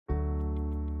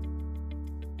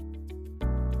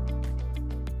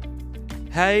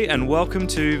Hey, and welcome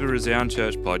to the Resound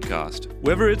Church podcast.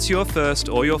 Whether it's your first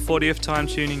or your 40th time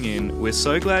tuning in, we're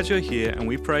so glad you're here and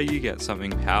we pray you get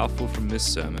something powerful from this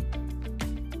sermon.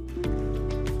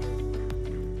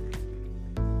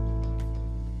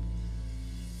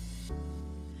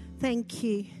 Thank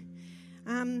you.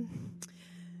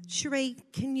 Cherie,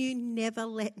 can you never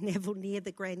let Neville near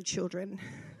the grandchildren?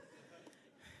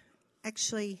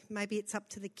 Actually, maybe it's up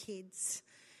to the kids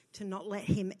to not let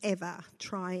him ever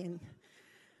try and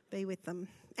be with them.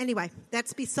 Anyway,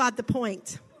 that's beside the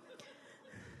point.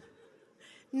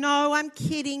 No, I'm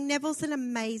kidding. Neville's an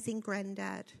amazing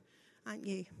granddad, aren't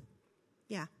you?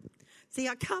 Yeah. See,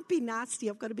 I can't be nasty.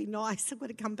 I've got to be nice. I've got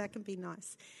to come back and be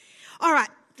nice. All right.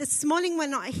 This morning we're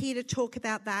not here to talk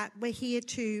about that. We're here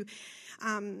to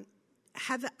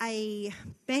have a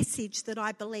message that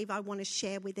I believe I want to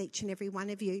share with each and every one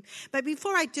of you. But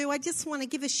before I do, I just want to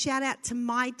give a shout out to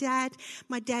my dad.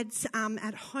 My dad's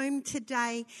at home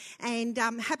today. And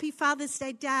happy Father's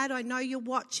Day, Dad. I know you're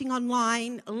watching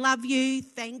online. Love you.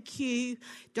 Thank you.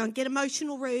 Don't get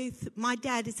emotional, Ruth. My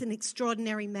dad is an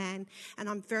extraordinary man, and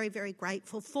I'm very, very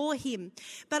grateful for him.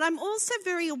 But I'm also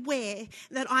very aware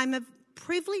that I'm a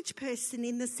privileged person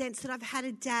in the sense that I've had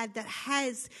a dad that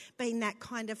has been that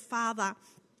kind of father.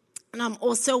 And I'm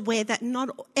also aware that not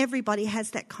everybody has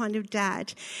that kind of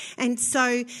dad. And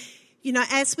so, you know,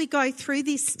 as we go through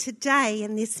this today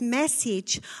and this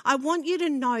message, I want you to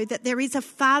know that there is a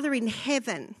Father in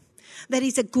heaven that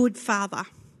is a good father.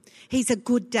 He's a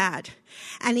good dad.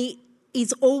 And he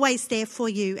is always there for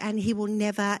you, and he will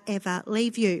never, ever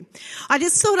leave you. I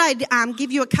just thought I'd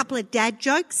give you a couple of dad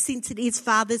jokes since it is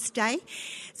Father's Day.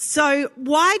 So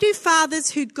why do fathers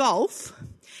who golf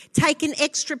take an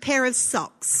extra pair of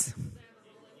socks?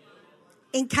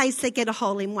 In case they get a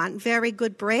hole in one. Very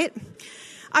good, Brett.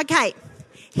 Okay,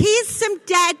 here's some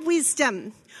dad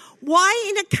wisdom.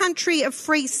 Why in a country of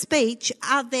free speech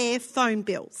are there phone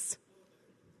bills?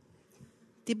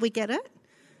 Did we get it?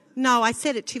 No, I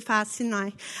said it too fast, didn't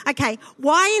I? Okay,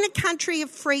 why in a country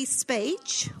of free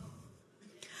speech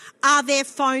are there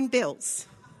phone bills?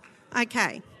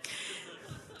 Okay,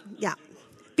 yeah,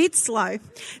 bit slow.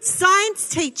 Science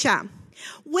teacher,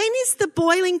 when is the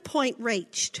boiling point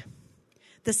reached?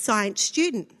 The science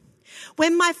student.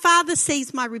 When my father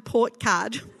sees my report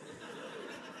card.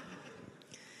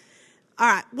 All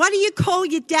right, what do you call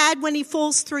your dad when he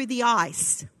falls through the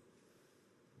ice?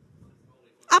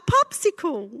 A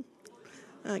popsicle.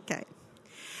 Okay.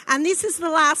 And this is the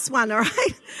last one, all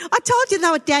right? I told you they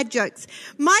were dad jokes.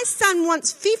 My son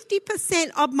wants 50%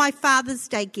 of my Father's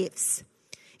Day gifts.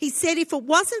 He said if it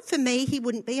wasn't for me, he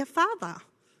wouldn't be a father.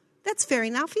 That's fair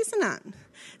enough, isn't it?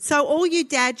 So all you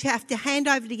dads, you have to hand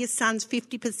over to your sons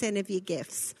 50% of your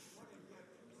gifts.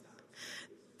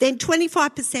 Then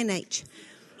 25% each.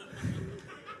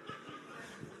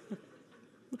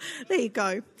 There you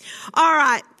go. All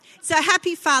right. So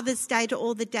happy Father's Day to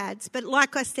all the dads. But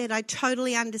like I said, I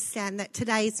totally understand that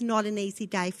today is not an easy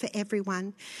day for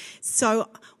everyone. So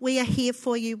we are here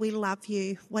for you. We love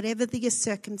you, whatever your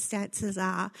circumstances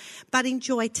are. But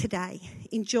enjoy today.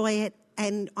 Enjoy it.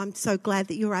 And I'm so glad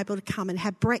that you're able to come and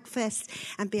have breakfast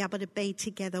and be able to be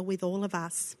together with all of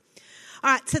us.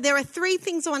 All right, so there are three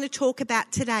things I want to talk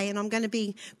about today, and I'm going to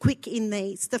be quick in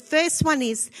these. The first one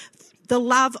is the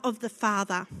love of the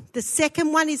Father. The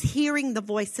second one is hearing the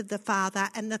voice of the Father.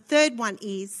 And the third one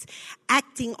is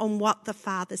acting on what the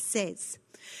Father says.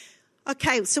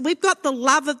 Okay, so we've got the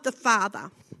love of the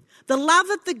Father. The love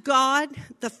of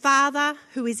the Father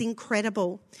who is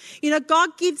incredible. You know,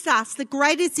 God gives us the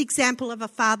greatest example of a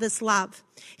father's love.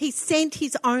 He sent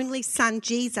his only son,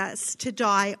 Jesus, to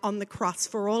die on the cross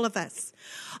for all of us.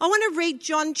 I want to read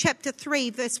John chapter 3,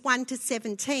 verse 1 to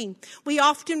 17. We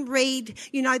often read,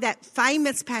 you know, that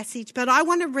famous passage, but I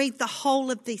want to read the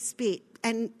whole of this bit,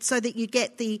 and so that you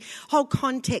get the whole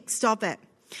context of it.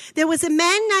 There was a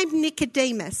man named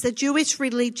Nicodemus, a Jewish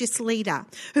religious leader,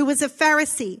 who was a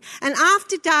Pharisee. And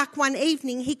after dark one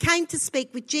evening, he came to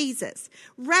speak with Jesus.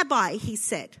 Rabbi, he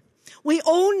said, we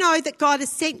all know that God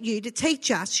has sent you to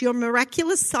teach us. Your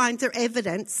miraculous signs are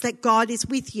evidence that God is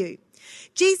with you.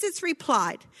 Jesus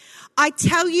replied, I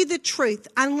tell you the truth,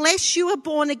 unless you are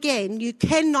born again, you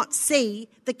cannot see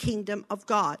the kingdom of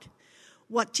God.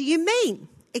 What do you mean?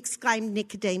 Exclaimed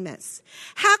Nicodemus.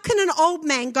 How can an old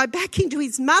man go back into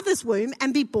his mother's womb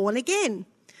and be born again?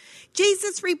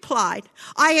 Jesus replied,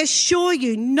 I assure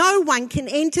you, no one can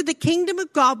enter the kingdom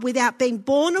of God without being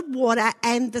born of water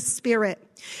and the Spirit.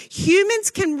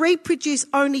 Humans can reproduce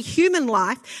only human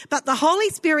life, but the Holy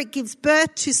Spirit gives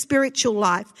birth to spiritual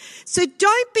life. So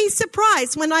don't be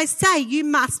surprised when I say you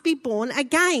must be born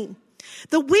again.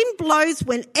 The wind blows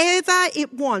whenever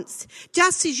it wants.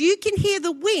 Just as you can hear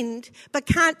the wind but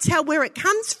can't tell where it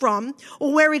comes from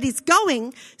or where it is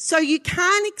going, so you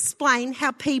can't explain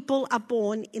how people are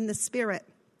born in the Spirit.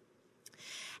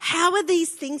 How are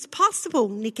these things possible?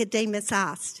 Nicodemus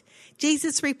asked.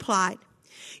 Jesus replied,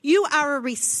 you are a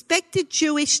respected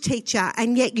Jewish teacher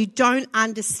and yet you don't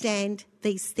understand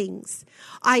these things.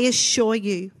 I assure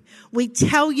you, we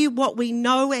tell you what we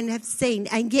know and have seen,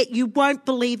 and yet you won't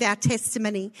believe our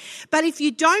testimony. But if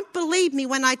you don't believe me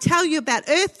when I tell you about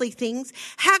earthly things,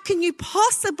 how can you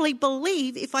possibly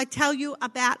believe if I tell you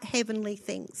about heavenly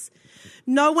things?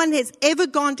 No one has ever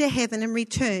gone to heaven and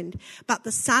returned, but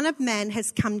the Son of Man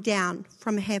has come down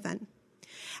from heaven.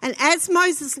 And as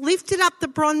Moses lifted up the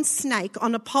bronze snake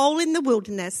on a pole in the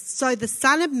wilderness, so the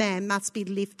Son of Man must be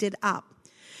lifted up,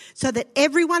 so that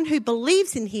everyone who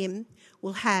believes in him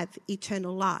will have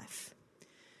eternal life.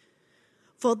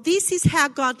 For this is how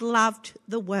God loved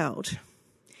the world.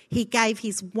 He gave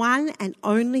his one and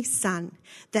only Son,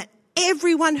 that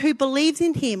everyone who believes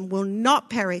in him will not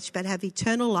perish but have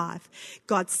eternal life.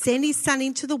 God sent his Son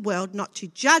into the world not to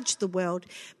judge the world,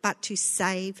 but to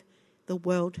save the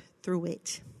world through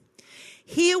it.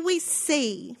 Here we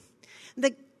see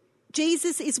that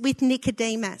Jesus is with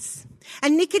Nicodemus,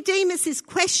 and Nicodemus is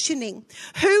questioning,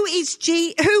 who is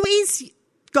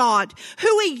God? Who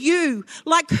are you?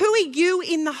 Like, who are you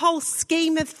in the whole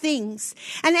scheme of things?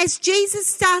 And as Jesus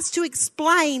starts to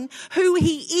explain who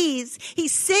he is, he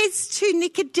says to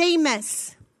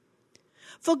Nicodemus,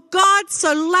 for God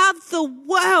so loved the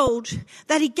world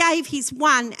that he gave his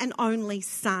one and only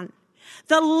Son.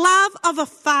 The love of a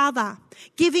father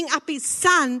giving up his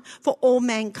Son for all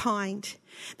mankind.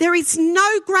 There is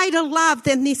no greater love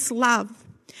than this love.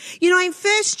 You know, in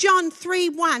 1 John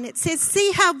 3:1, it says,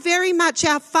 see how very much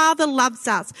our Father loves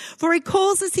us, for he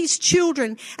calls us his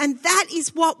children, and that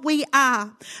is what we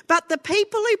are. But the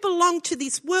people who belong to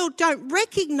this world don't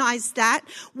recognize that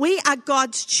we are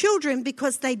God's children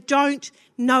because they don't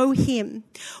know him.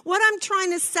 What I'm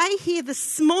trying to say here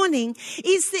this morning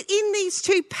is that in these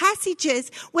two passages,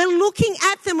 we're looking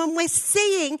at them and we're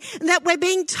seeing that we're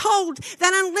being told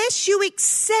that unless you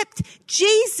accept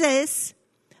Jesus,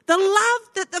 the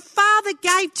love that the Father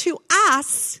gave to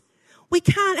us, we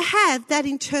can't have that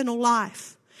eternal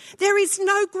life. There is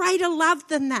no greater love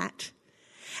than that.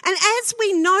 And as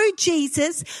we know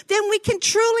Jesus, then we can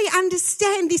truly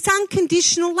understand this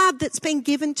unconditional love that's been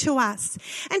given to us.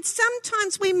 And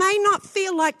sometimes we may not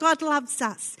feel like God loves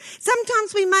us.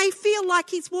 Sometimes we may feel like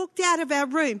he's walked out of our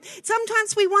room.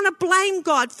 Sometimes we want to blame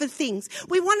God for things.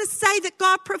 We want to say that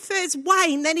God prefers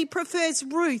Wayne than he prefers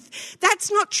Ruth.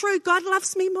 That's not true. God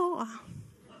loves me more.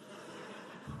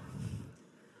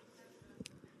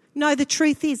 No, the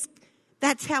truth is,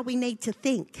 that's how we need to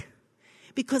think.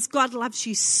 Because God loves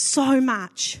you so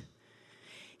much.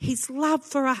 His love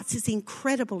for us is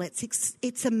incredible.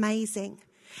 It's amazing.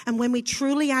 And when we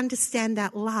truly understand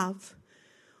that love,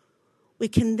 we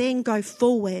can then go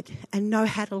forward and know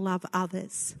how to love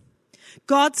others.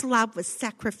 God's love was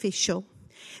sacrificial.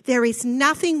 There is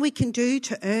nothing we can do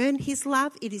to earn his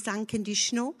love. It is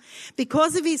unconditional.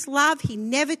 Because of his love, he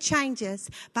never changes,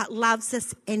 but loves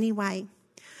us anyway.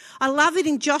 I love it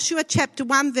in Joshua chapter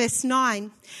 1 verse 9.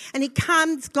 And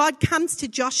God comes to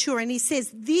Joshua and he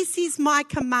says, this is my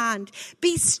command.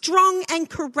 Be strong and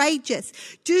courageous.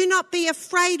 Do not be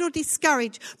afraid or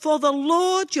discouraged, for the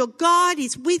Lord your God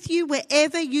is with you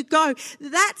wherever you go.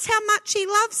 That's how much he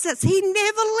loves us. He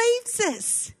never leaves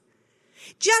us.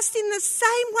 Just in the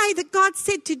same way that God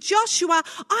said to Joshua,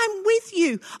 I'm with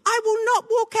you. I will not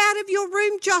walk out of your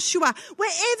room, Joshua.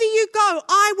 Wherever you go,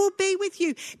 I will be with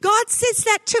you. God says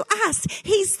that to us.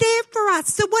 He's there for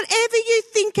us. So whatever you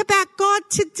think about God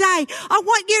today, I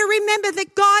want you to remember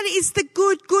that God is the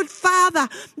good, good Father.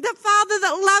 The Father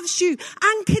that loves you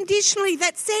unconditionally,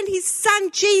 that sent his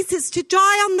Son Jesus to die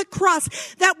on the cross,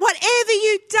 that whatever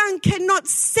you've done cannot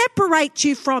separate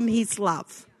you from his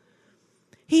love.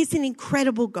 He's an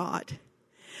incredible God.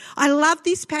 I love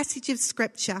this passage of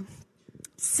scripture.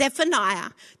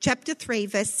 Zephaniah chapter 3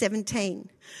 verse 17.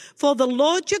 For the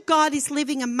Lord your God is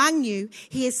living among you.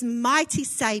 He is mighty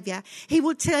Saviour. He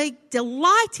will take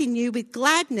delight in you with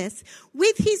gladness.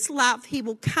 With his love he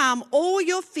will calm all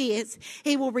your fears.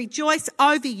 He will rejoice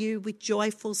over you with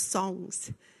joyful songs.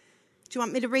 Do you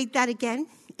want me to read that again?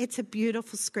 It's a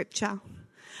beautiful scripture.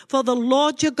 For the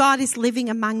Lord your God is living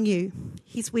among you.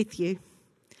 He's with you.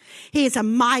 He is a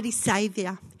mighty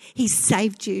Saviour. He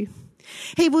saved you.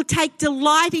 He will take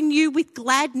delight in you with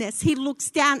gladness. He looks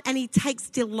down and he takes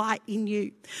delight in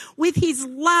you. With his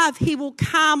love, he will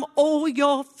calm all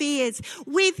your fears.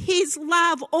 With his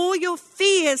love, all your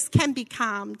fears can be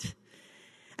calmed.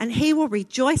 and he will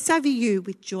rejoice over you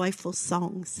with joyful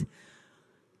songs.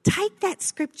 Take that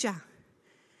scripture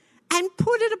and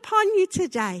put it upon you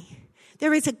today.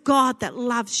 There is a God that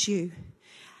loves you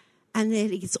and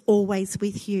that is always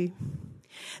with you.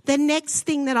 The next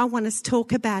thing that I want us to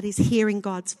talk about is hearing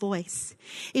God's voice.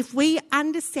 If we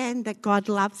understand that God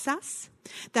loves us,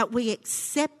 that we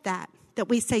accept that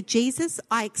we say, Jesus,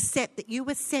 I accept that you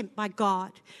were sent by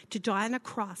God to die on a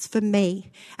cross for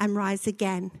me and rise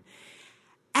again.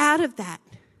 Out of that,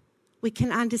 we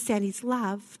can understand his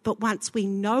love, but once we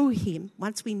know him,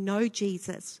 once we know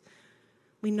Jesus,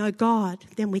 we know God,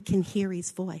 then we can hear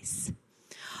his voice.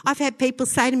 I've had people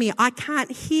say to me, I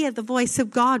can't hear the voice of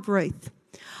God, Ruth.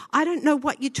 I don't know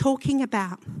what you're talking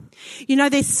about. You know,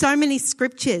 there's so many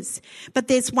scriptures, but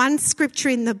there's one scripture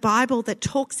in the Bible that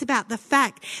talks about the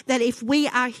fact that if we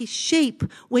are his sheep,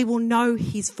 we will know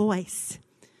his voice.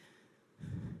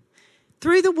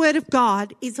 Through the word of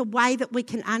God is a way that we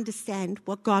can understand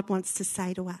what God wants to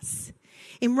say to us.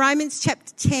 In Romans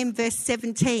chapter 10, verse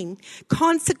 17,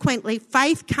 consequently,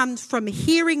 faith comes from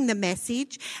hearing the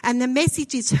message, and the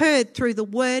message is heard through the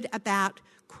word about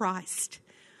Christ.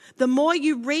 The more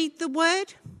you read the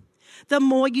word, the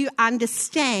more you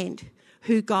understand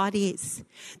who God is.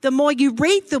 The more you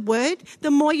read the word,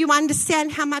 the more you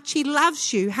understand how much he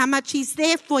loves you, how much he's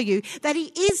there for you, that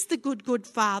he is the good, good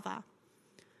Father.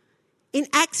 In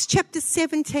Acts chapter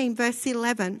 17, verse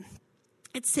 11,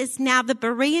 it says, now the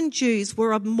Berean Jews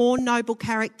were of more noble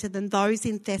character than those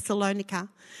in Thessalonica,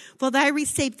 for they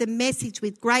received the message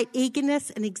with great eagerness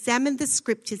and examined the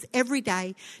scriptures every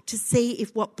day to see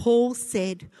if what Paul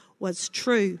said was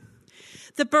true.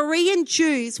 The Berean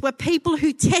Jews were people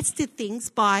who tested things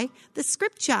by the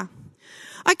scripture.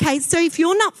 Okay, so if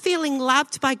you're not feeling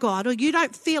loved by God or you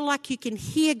don't feel like you can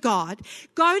hear God,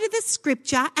 go to the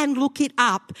scripture and look it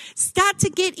up. Start to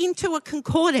get into a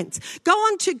concordance. Go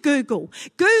on to Google.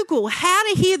 Google how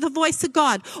to hear the voice of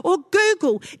God, or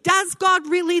Google, does God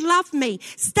really love me?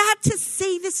 Start to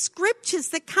see the scriptures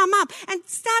that come up and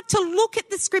start to look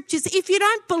at the scriptures. If you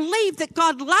don't believe that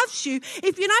God loves you,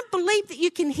 if you don't believe that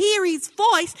you can hear his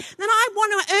voice, then I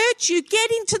want to urge you, get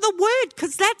into the word,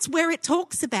 because that's where it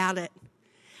talks about it.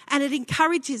 And it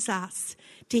encourages us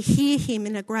to hear him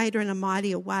in a greater and a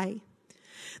mightier way.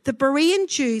 The Berean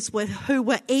Jews who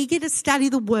were eager to study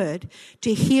the word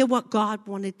to hear what God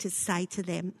wanted to say to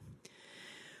them.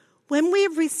 When we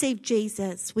have received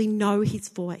Jesus, we know his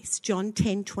voice. John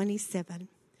 10:27.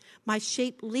 My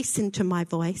sheep listen to my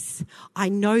voice. I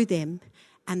know them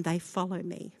and they follow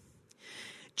me.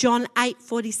 John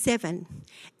 8:47.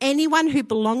 Anyone who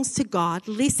belongs to God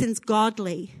listens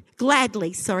gladly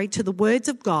to the words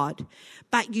of God,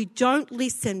 but you don't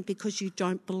listen because you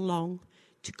don't belong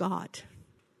to God.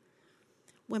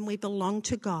 When we belong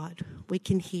to God, we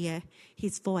can hear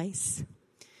his voice.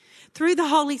 Through the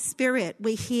Holy Spirit,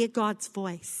 we hear God's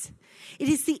voice. It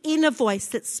is the inner voice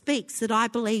that speaks that I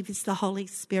believe is the Holy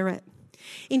Spirit.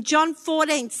 In John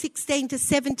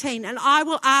 14:16-17, and I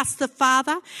will ask the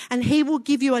Father, and he will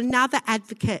give you another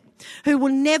advocate who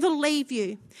will never leave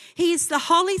you. He is the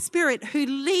Holy Spirit who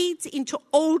leads into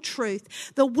all truth.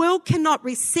 The world cannot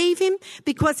receive him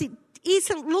because it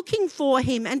isn't looking for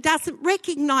him and doesn't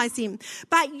recognize him.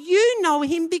 But you know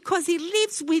him because he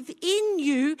lives within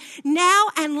you now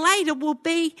and later will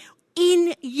be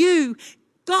in you.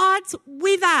 God's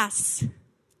with us.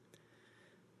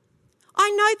 I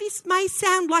know this may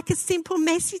sound like a simple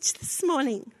message this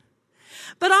morning,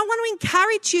 but I want to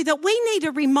encourage you that we need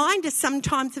a reminder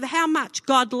sometimes of how much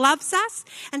God loves us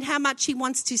and how much he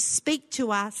wants to speak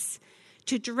to us,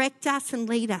 to direct us and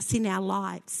lead us in our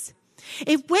lives.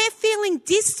 If we're feeling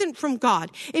distant from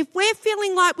God, if we're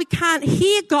feeling like we can't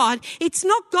hear God, it's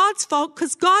not God's fault,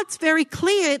 because God's very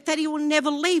clear that he will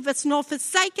never leave us nor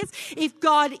forsake us. If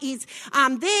God is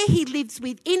there, he lives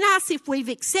within us if we've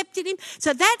accepted him.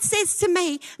 So that says to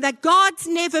me that God's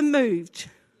never moved.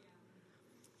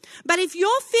 But if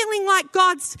you're feeling like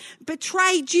God's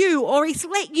betrayed you, or he's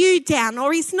let you down,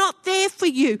 or he's not there for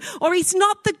you, or he's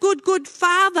not the good, good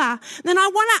Father, then I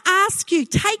want to ask you,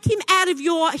 take him out of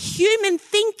your human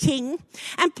thinking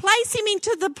and place him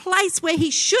into the place where he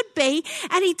should be,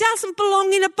 and he doesn't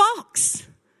belong in a box.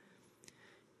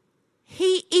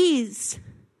 He is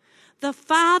the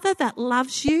Father that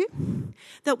loves you,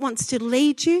 that wants to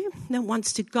lead you, that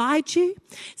wants to guide you,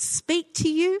 speak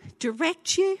to you,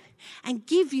 direct you, and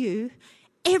give you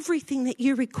everything that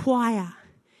you require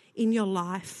in your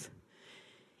life.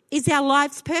 Is our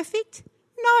lives perfect?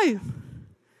 No.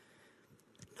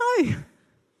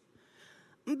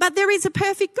 But there is a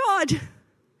perfect God.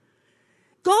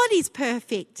 God is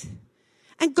perfect.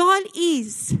 And God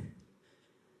is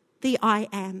the I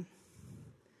am.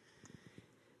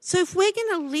 So if we're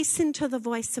going to listen to the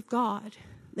voice of God,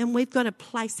 then we've got to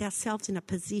place ourselves in a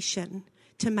position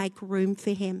to make room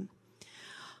for him.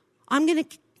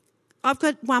 I've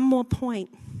got one more point,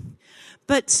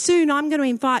 but soon I'm going to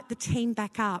invite the team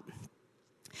back up.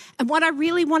 And what I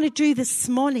really want to do this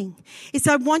morning is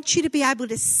I want you to be able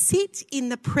to sit in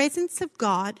the presence of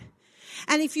God.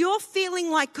 And if you're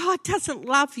feeling like God doesn't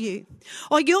love you,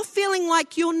 or you're feeling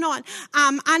like you're not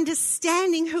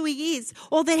understanding who he is,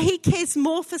 or that he cares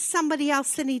more for somebody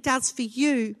else than he does for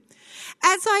you,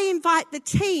 as I invite the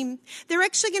team, they're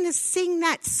actually going to sing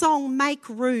that song, Make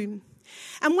Room.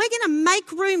 And we're going to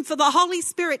make room for the Holy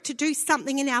Spirit to do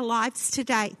something in our lives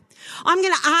today. I'm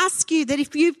going to ask you that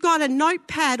if you've got a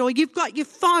notepad or you've got your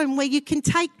phone where you can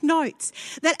take notes,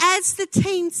 that as the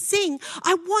team sing,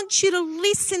 I want you to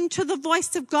listen to the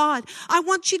voice of God. I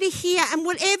want you to hear, and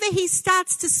whatever he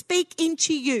starts to speak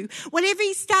into you, whatever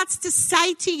he starts to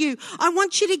say to you, I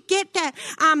want you to get that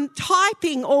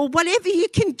typing or whatever you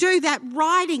can do, that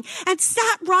writing, and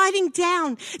start writing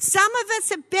down. Some of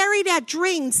us have buried our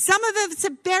dreams. Some of us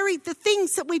have buried the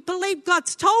things that we believe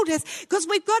God's told us because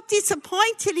we've got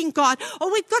disappointed in God, or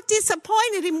we've got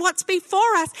disappointed in what's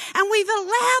before us, and we've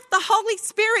allowed the Holy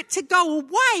Spirit to go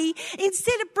away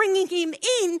instead of bringing him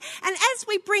in. And as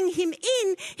we bring him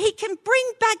in, he can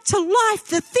bring back to life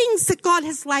the things that God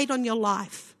has laid on your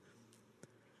life.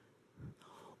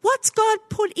 What's God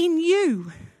put in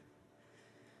you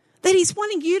that he's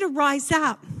wanting you to rise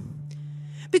up?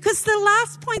 Because the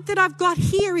last point that I've got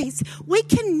here is we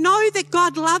can know that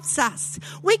God loves us.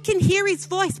 We can hear his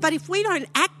voice, but if we don't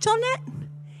act on it,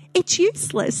 it's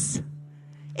useless.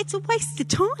 It's a waste of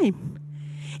time.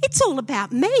 It's all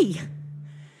about me.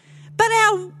 But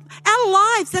our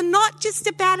lives are not just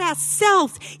about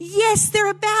ourselves. Yes, they're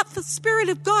about the Spirit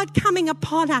of God coming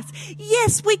upon us.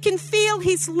 Yes, we can feel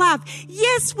his love.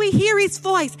 Yes, we hear his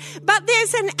voice. But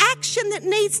there's an action that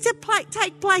needs to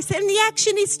take place, and the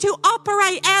action is to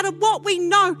operate out of what we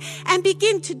know and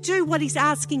begin to do what he's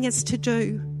asking us to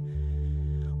do.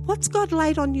 What's God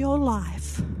laid on your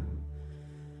life?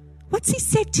 What's he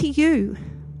said to you?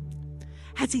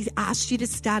 Has he asked you to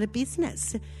start a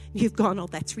business? You've gone, oh,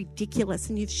 that's ridiculous,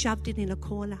 and you've shoved it in a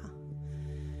corner.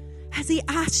 Has he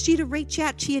asked you to reach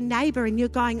out to your neighbour and you're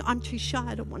going, I'm too shy,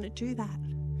 I don't want to do that?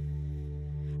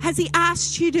 Has he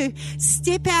asked you to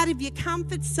step out of your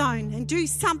comfort zone and do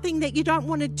something that you don't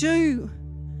want to do?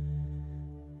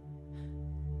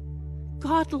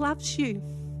 God loves you.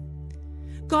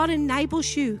 God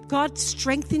enables you. God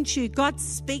strengthens you. God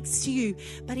speaks to you.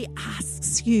 But he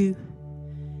asks you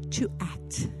to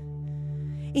act.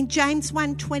 In James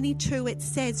 1:22 it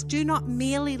says, do not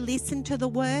merely listen to the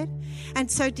word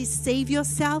and so deceive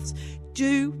yourselves.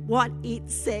 Do what it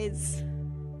says.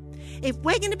 If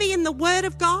we're going to be in the word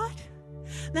of God,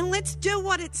 then let's do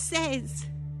what it says.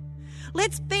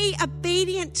 Let's be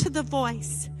obedient to the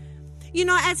voice. You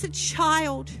know, as a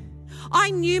child,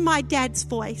 I knew my dad's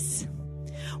voice.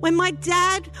 When my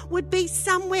dad would be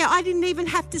somewhere, I didn't even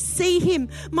have to see him.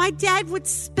 My dad would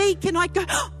speak and I'd go,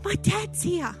 oh, my dad's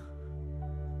here.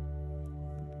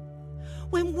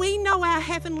 When we know our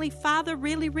Heavenly Father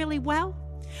really, really well,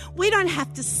 we don't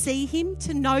have to see him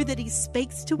to know that he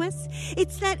speaks to us.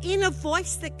 It's that inner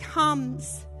voice that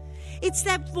comes. It's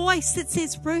that voice that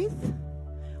says, Ruth,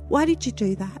 why did you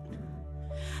do that?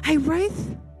 Hey,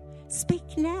 Ruth,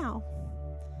 speak now.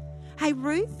 Hey,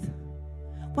 Ruth,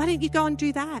 why don't you go and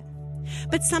do that?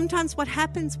 But sometimes what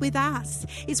happens with us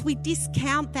is we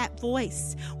discount that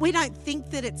voice. We don't think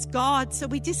that it's God, so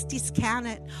we just discount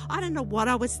it. I don't know what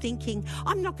I was thinking.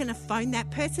 I'm not going to phone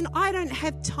that person. I don't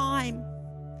have time.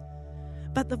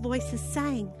 But the voice is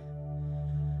saying,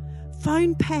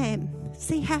 phone Pam,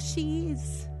 see how she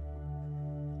is.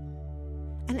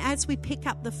 And as we pick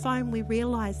up the phone, we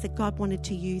realise that God wanted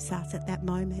to use us at that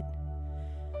moment.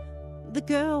 The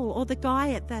girl or the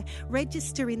guy at the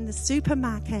register in the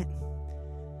supermarket,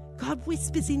 God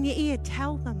whispers in your ear,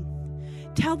 tell them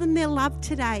they're loved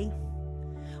today.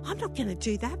 I'm not going to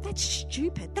do that. That's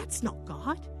stupid. That's not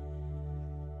God.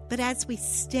 But as we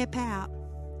step out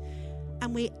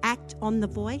and we act on the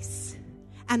voice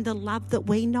and the love that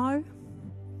we know,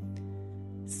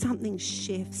 something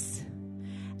shifts.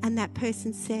 And that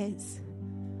person says,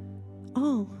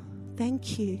 oh,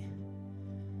 thank you.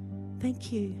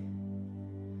 Thank you.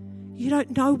 You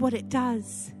don't know what it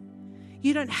does.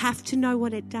 You don't have to know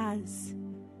what it does.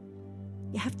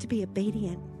 You have to be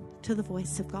obedient to the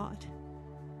voice of God.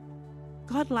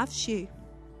 God loves you,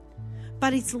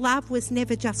 but his love was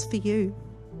never just for you.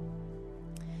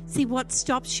 See, what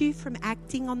stops you from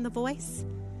acting on the voice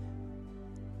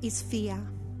is fear.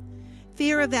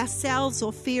 Fear of ourselves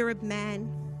or fear of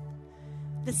man.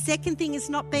 The second thing is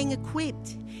not being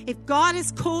equipped. If God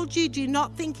has called you, do you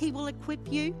not think he will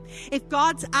equip you? If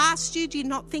God's asked you, do you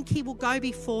not think he will go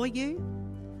before you?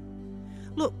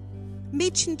 Look,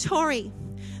 Mitch and Tori,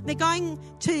 they're going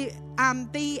to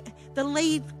be the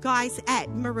lead guys at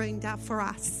Maroondah for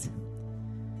us.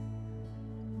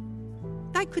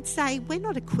 They could say, we're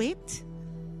not equipped.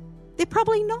 They're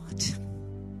probably not.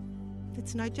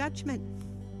 It's no judgment.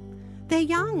 They're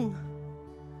young.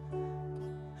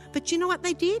 But you know what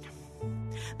they did?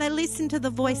 They listened to the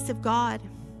voice of God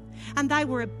and they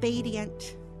were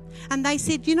obedient. And they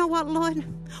said, you know what, Lord?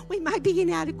 We may be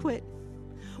inadequate.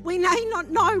 We may not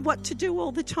know what to do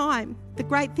all the time. The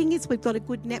great thing is we've got a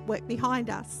good network behind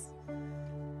us.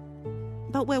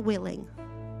 But we're willing.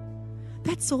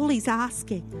 That's all he's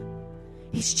asking.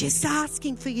 He's just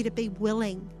asking for you to be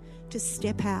willing to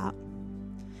step out.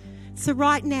 So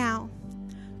right now,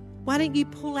 why don't you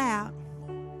pull out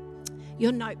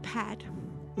your notepad?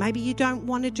 Maybe you don't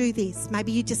want to do this.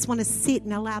 Maybe you just want to sit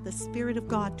and allow the Spirit of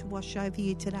God to wash over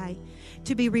you today,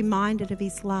 to be reminded of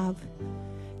his love,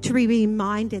 to be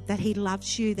reminded that he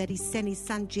loves you, that he sent his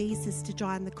son Jesus to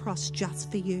die on the cross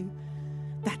just for you.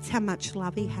 That's how much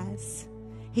love he has.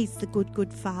 He's the good,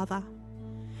 good Father.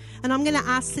 And I'm going to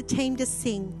ask the team to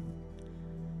sing.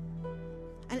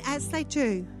 And as they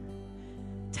do,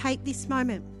 take this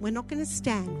moment. We're not going to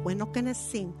stand. We're not going to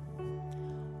sing.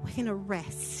 We're going to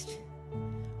rest.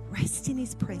 Rest in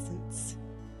his presence.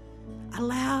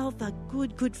 Allow the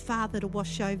good, good Father to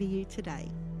wash over you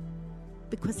today,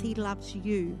 because he loves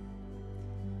you,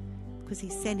 because he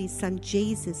sent his son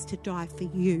Jesus to die for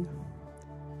you.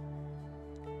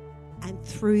 And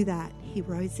through that, he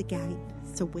rose again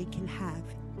so we can have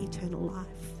eternal life.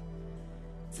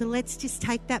 So let's just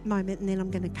take that moment and then I'm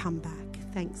going to come back.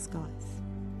 Thanks, guys.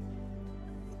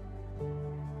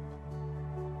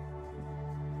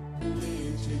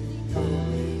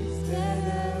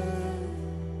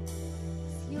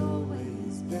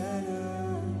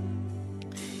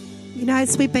 You know,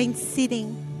 as we've been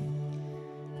sitting,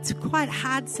 it's quite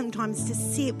hard sometimes to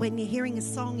sit when you're hearing a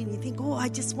song and you think, oh, I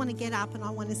just want to get up and I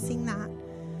want to sing that.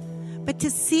 But to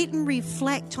sit and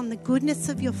reflect on the goodness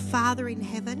of your Father in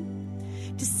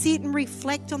heaven, to sit and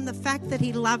reflect on the fact that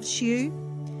he loves you,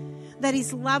 that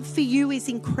his love for you is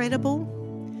incredible,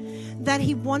 that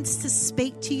he wants to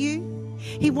speak to you.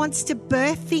 He wants to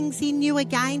birth things in you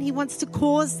again. He wants to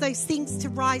cause those things to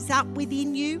rise up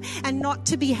within you and not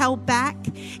to be held back.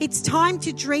 It's time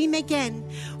to dream again.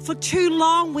 For too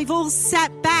long, we've all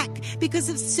sat back because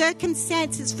of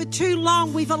circumstances. For too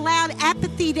long, we've allowed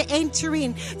apathy to enter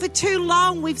in. For too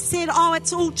long, we've said, oh,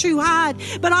 it's all too hard.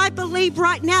 But I believe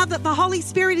right now that the Holy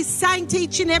Spirit is saying to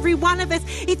each and every one of us,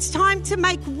 it's time to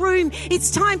make room.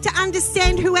 It's time to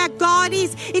understand who our God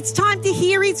is. It's time to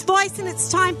hear his voice and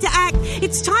it's time to act.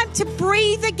 It's time to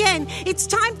breathe again. It's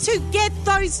time to get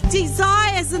those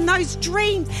desires and those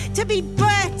dreams to be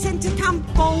birthed and to come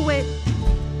forward.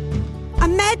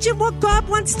 Imagine what God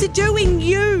wants to do in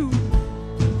you.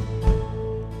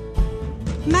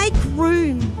 Make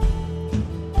room.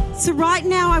 So right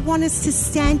now I want us to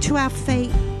stand to our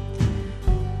feet.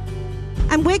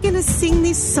 And we're going to sing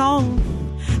this song.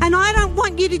 And I don't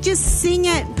want you to just sing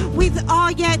it with,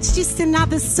 oh yeah, it's just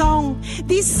another song.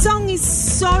 This song is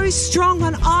so strong,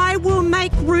 and I will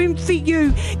make room for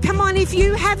you. Come on, if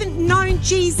you haven't known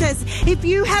Jesus, if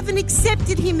you haven't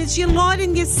accepted him as your Lord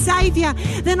and your Savior,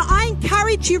 then I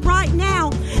encourage you right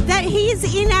now that he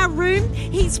is in our room.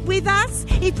 He's with us.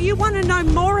 If you want to know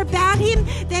more about him,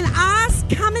 then ask,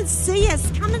 come and see us,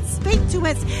 come and speak to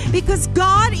us, because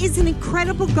God is an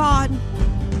incredible God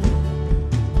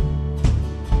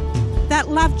that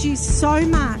loved you so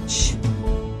much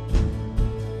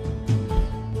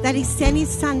that he sent his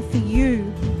son for you.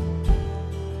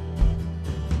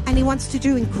 And he wants to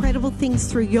do incredible things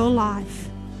through your life.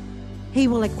 He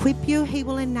will equip you. He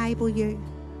will enable you.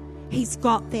 He's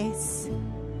got this.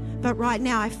 But right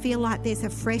now I feel like there's a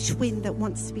fresh wind that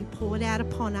wants to be poured out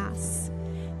upon us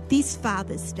this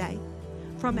Father's Day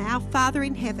from our Father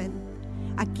in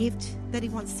heaven, a gift that he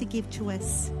wants to give to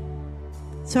us.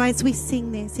 So as we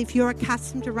sing this, if you're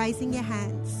accustomed to raising your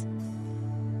hands,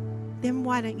 then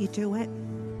why don't you do it?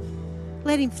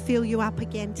 Let him fill you up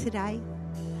again today.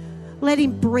 Let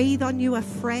him breathe on you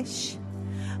afresh.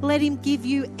 Let him give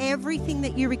you everything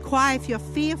that you require. If you're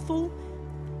fearful,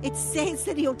 it says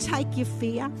that he'll take your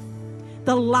fear.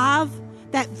 The love,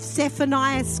 that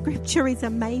Zephaniah scripture is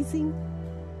amazing.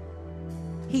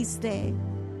 He's there.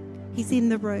 He's in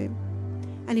the room.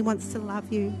 And he wants to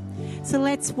love you. So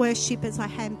let's worship as I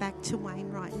hand back to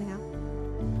Wayne right now.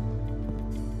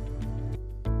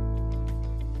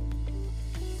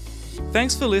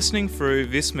 Thanks for listening through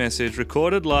this message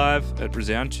recorded live at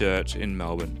Resound Church in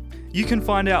Melbourne. You can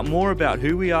find out more about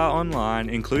who we are online,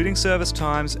 including service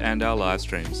times and our live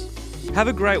streams. Have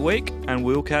a great week, and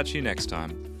we'll catch you next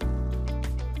time.